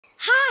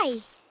Hi,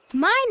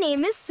 my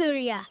name is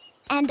Surya,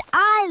 and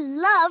I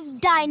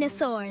love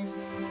dinosaurs.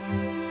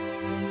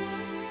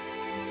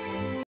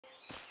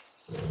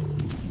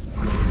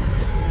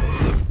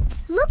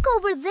 Look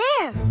over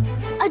there!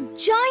 A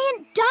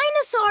giant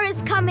dinosaur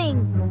is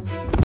coming!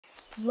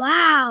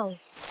 Wow!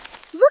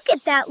 Look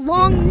at that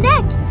long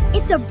neck!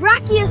 It's a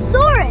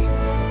Brachiosaurus!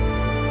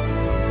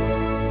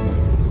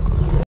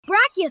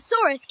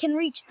 Brachiosaurus can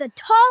reach the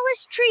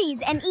tallest trees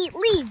and eat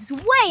leaves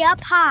way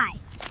up high.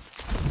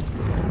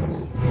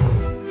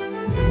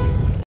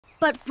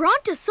 But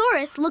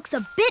Brontosaurus looks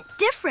a bit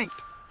different.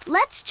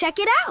 Let's check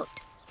it out.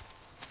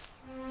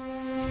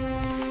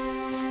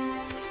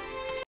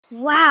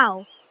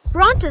 Wow,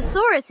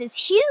 Brontosaurus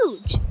is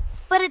huge,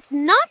 but it's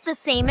not the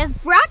same as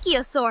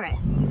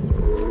Brachiosaurus.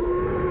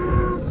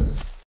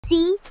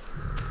 See?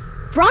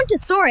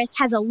 Brontosaurus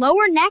has a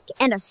lower neck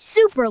and a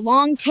super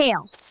long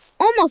tail,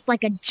 almost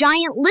like a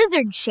giant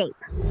lizard shape.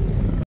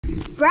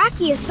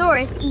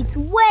 Brachiosaurus eats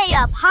way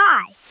up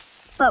high,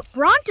 but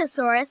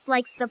Brontosaurus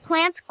likes the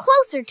plants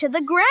closer to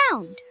the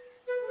ground.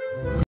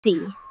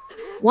 See,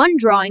 one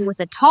drawing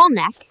with a tall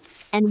neck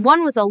and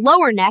one with a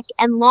lower neck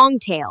and long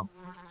tail.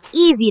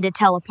 Easy to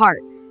tell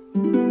apart.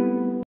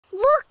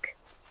 Look!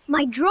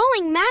 My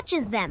drawing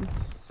matches them.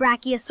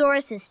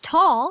 Brachiosaurus is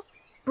tall,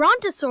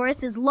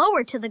 Brontosaurus is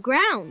lower to the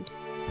ground.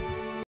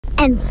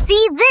 And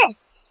see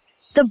this!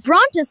 The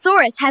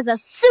Brontosaurus has a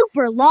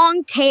super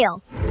long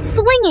tail,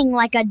 swinging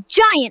like a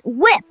giant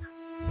whip.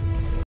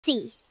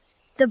 See,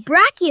 the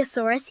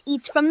Brachiosaurus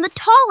eats from the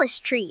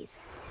tallest trees,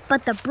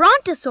 but the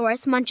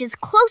Brontosaurus munches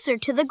closer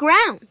to the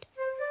ground.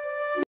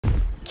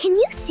 Can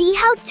you see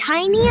how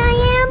tiny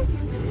I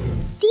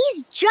am?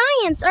 These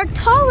giants are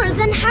taller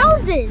than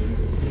houses.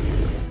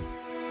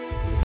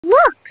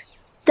 Look!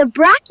 The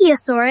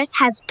Brachiosaurus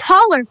has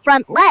taller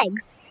front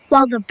legs,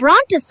 while the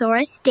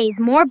Brontosaurus stays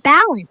more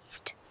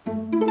balanced.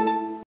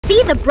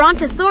 See the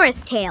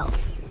Brontosaurus tail.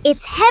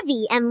 It's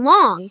heavy and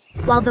long,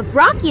 while the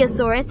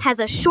Brachiosaurus has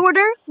a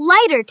shorter,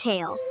 lighter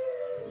tail.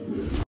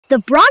 The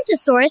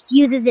Brontosaurus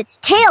uses its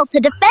tail to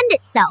defend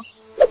itself,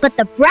 but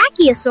the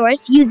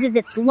Brachiosaurus uses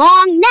its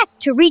long neck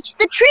to reach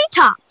the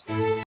treetops.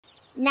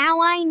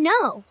 Now I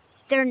know,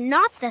 they're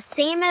not the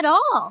same at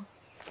all.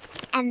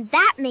 And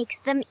that makes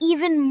them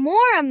even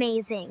more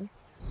amazing.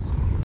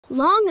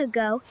 Long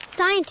ago,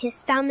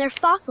 scientists found their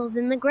fossils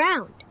in the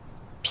ground,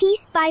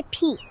 piece by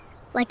piece,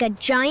 like a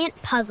giant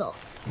puzzle.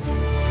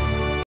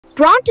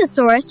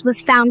 Brontosaurus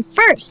was found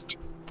first,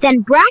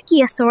 then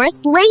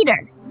Brachiosaurus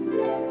later.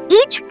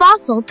 Each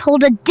fossil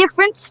told a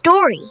different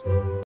story.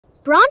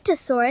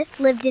 Brontosaurus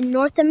lived in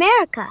North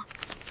America,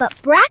 but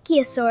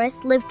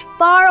Brachiosaurus lived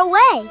far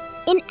away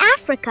in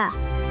Africa.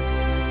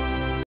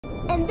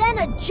 And then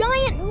a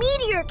giant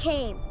meteor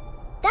came.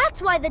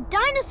 That's why the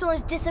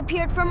dinosaurs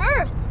disappeared from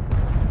Earth.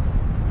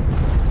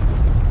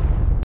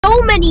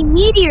 So many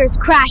meteors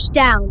crashed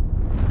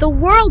down. The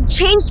world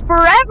changed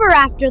forever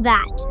after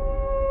that.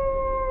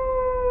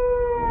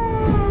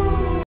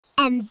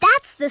 And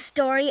that's the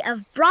story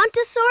of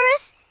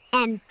Brontosaurus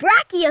and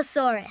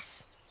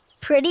Brachiosaurus.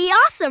 Pretty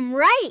awesome,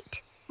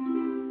 right?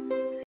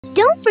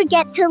 Don't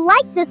forget to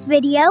like this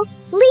video,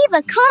 leave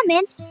a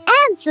comment,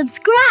 and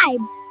subscribe.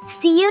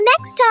 See you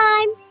next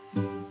time!